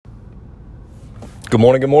Good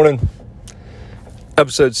morning, good morning.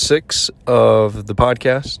 Episode 6 of the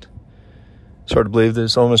podcast. It's hard to believe that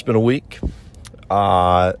it's almost been a week.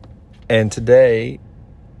 And today,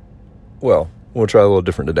 we'll try a little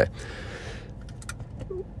different today.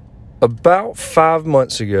 About 5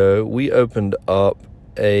 months ago, we opened up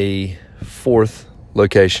a fourth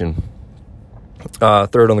location.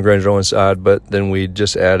 Third on the Granger Owen side, but then we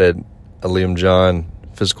just added a Liam John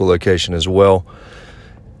physical location as well.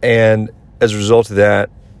 And as a result of that,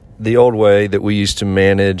 the old way that we used to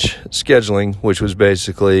manage scheduling, which was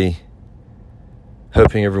basically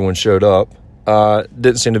hoping everyone showed up,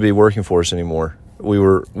 didn't seem to be working for us anymore. We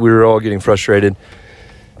were all getting frustrated,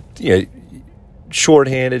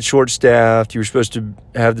 short-handed, short-staffed. You were supposed to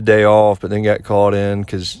have the day off, but then got called in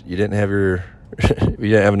because you didn't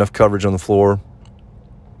have enough coverage on the floor.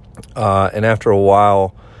 And after a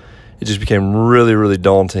while, it just became really, really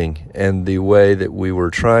daunting, and the way that we were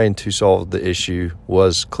trying to solve the issue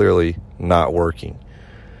was clearly not working.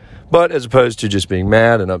 But as opposed to just being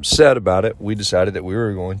mad and upset about it, we decided that we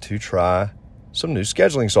were going to try some new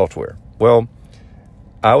scheduling software. Well,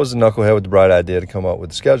 I was a knucklehead with the bright idea to come up with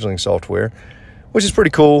the scheduling software, which is pretty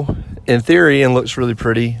cool in theory and looks really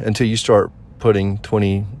pretty until you start putting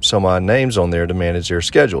 20 some odd names on there to manage their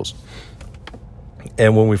schedules.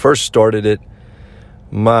 And when we first started it,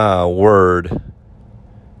 my word,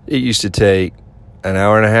 it used to take an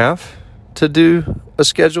hour and a half to do a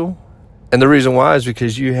schedule. And the reason why is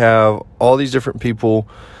because you have all these different people,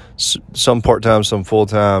 some part-time, some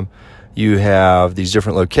full-time. You have these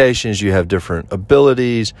different locations. You have different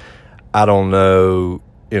abilities. I don't know,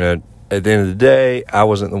 at the end of the day, I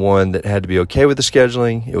wasn't the one that had to be okay with the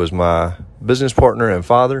scheduling. It was my business partner and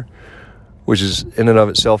father, which is in and of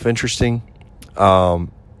itself interesting.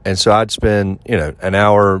 And so I'd spend, an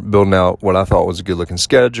hour building out what I thought was a good-looking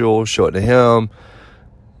schedule, show it to him,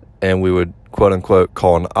 and we would, quote-unquote,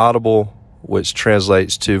 call an audible, which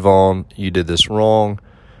translates to, Vaughn, you did this wrong.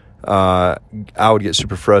 I would get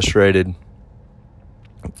super frustrated.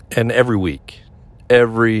 And every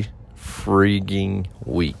freaking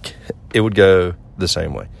week, it would go the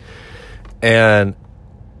same way. And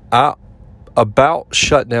I about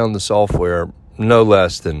shut down the software no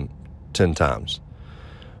less than 10 times.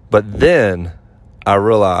 But then I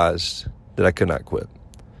realized that I could not quit.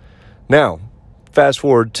 Now, fast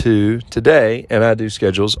forward to today, and I do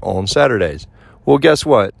schedules on Saturdays. Well, guess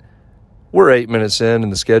what? We're 8 minutes in,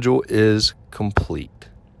 and the schedule is complete.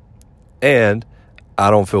 And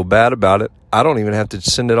I don't feel bad about it. I don't even have to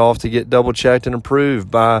send it off to get double-checked and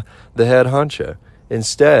approved by the head honcho.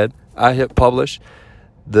 Instead, I hit publish.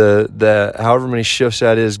 The however many shifts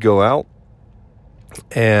that is go out.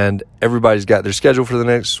 And everybody's got their schedule for the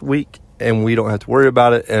next week, and we don't have to worry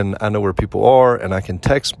about it. And I know where people are, and I can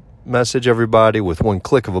text message everybody with one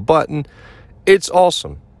click of a button. It's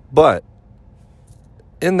awesome. But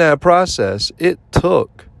in that process, it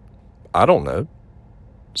took,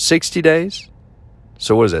 60 days.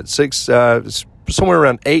 So what is that? Somewhere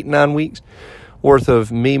around 8-9 weeks worth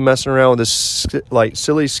of me messing around with this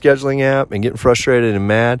silly scheduling app and getting frustrated and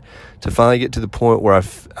mad to finally get to the point where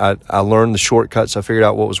I learned the shortcuts. I figured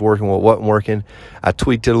out what was working, what wasn't working. I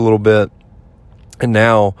tweaked it a little bit. And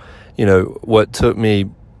now, what took me,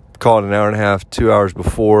 call it an hour and a half, 2 hours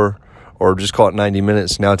before, or just call it 90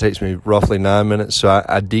 minutes, now it takes me roughly 9 minutes. So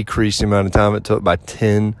I decreased the amount of time it took by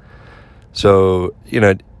 10. So,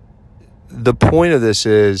 the point of this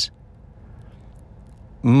is,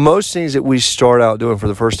 most things that we start out doing for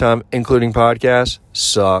the first time, including podcasts,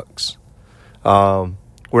 sucks.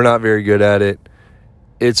 We're not very good at it.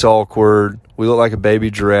 It's awkward. We look like a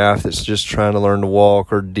baby giraffe that's just trying to learn to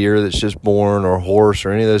walk, or deer that's just born, or horse,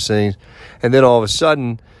 or any of those things. And then all of a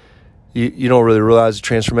sudden, you don't really realize the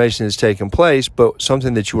transformation is taking place, but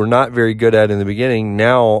something that you were not very good at in the beginning,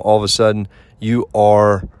 now all of a sudden you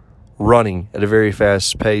are running at a very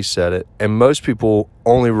fast pace at it. And most people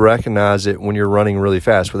only recognize it when you're running really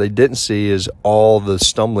fast. What they didn't see is all the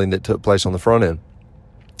stumbling that took place on the front end.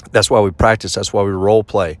 That's why we practice. That's why we role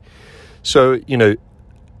play. So,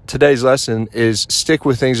 today's lesson is stick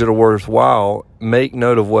with things that are worthwhile. Make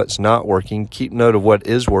note of what's not working. Keep note of what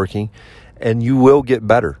is working, and you will get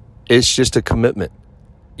better. It's just a commitment.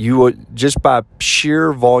 You will, just by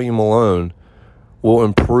sheer volume alone, will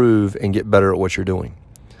improve and get better at what you're doing.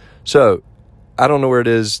 So, I don't know where it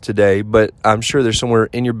is today, but I'm sure there's somewhere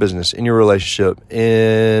in your business, in your relationship,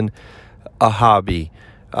 in a hobby,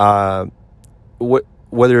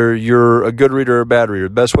 whether you're a good reader or a bad reader.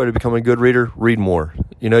 The best way to become a good reader, read more.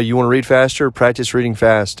 You want to read faster, practice reading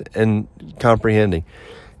fast and comprehending.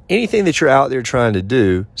 anything that you're out there trying to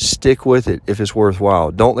do, stick with it if it's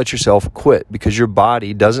worthwhile. Don't let yourself quit, because your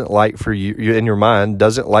body doesn't like for you, and your mind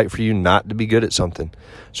doesn't like for you not to be good at something.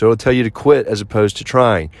 So it'll tell you to quit as opposed to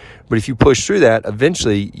trying. But if you push through that,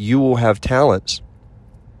 eventually you will have talents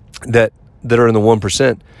that are in the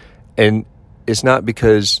 1%. And it's not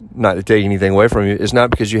because, not to take anything away from you, it's not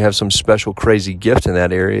because you have some special crazy gift in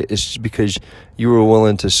that area. It's just because you were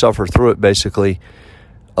willing to suffer through it basically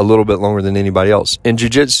a little bit longer than anybody else. In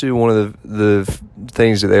jiu-jitsu, one of the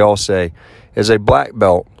things that they all say is a black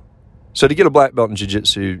belt. So to get a black belt in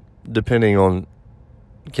jiu-jitsu, depending on,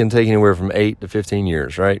 can take anywhere from 8 to 15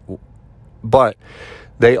 years, right? But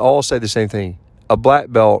they all say the same thing. A black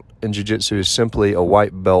belt in jiu-jitsu is simply a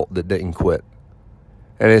white belt that didn't quit.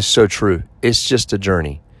 And it's so true. It's just a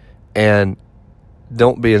journey. And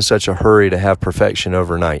don't be in such a hurry to have perfection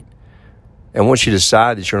overnight. And once you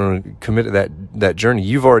decide that you're going to commit to that journey,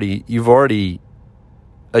 you've already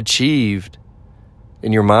achieved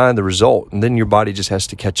in your mind the result. And then your body just has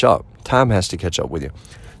to catch up. Time has to catch up with you.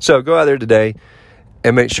 So go out there today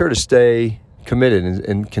and make sure to stay committed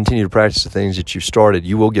and continue to practice the things that you've started.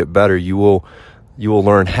 You will get better. You will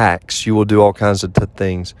learn hacks. You will do all kinds of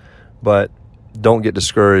things. But don't get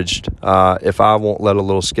discouraged. If I won't let a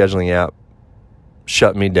little scheduling app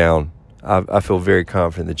shut me down, I feel very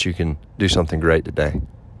confident that you can do something great today.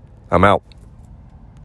 I'm out.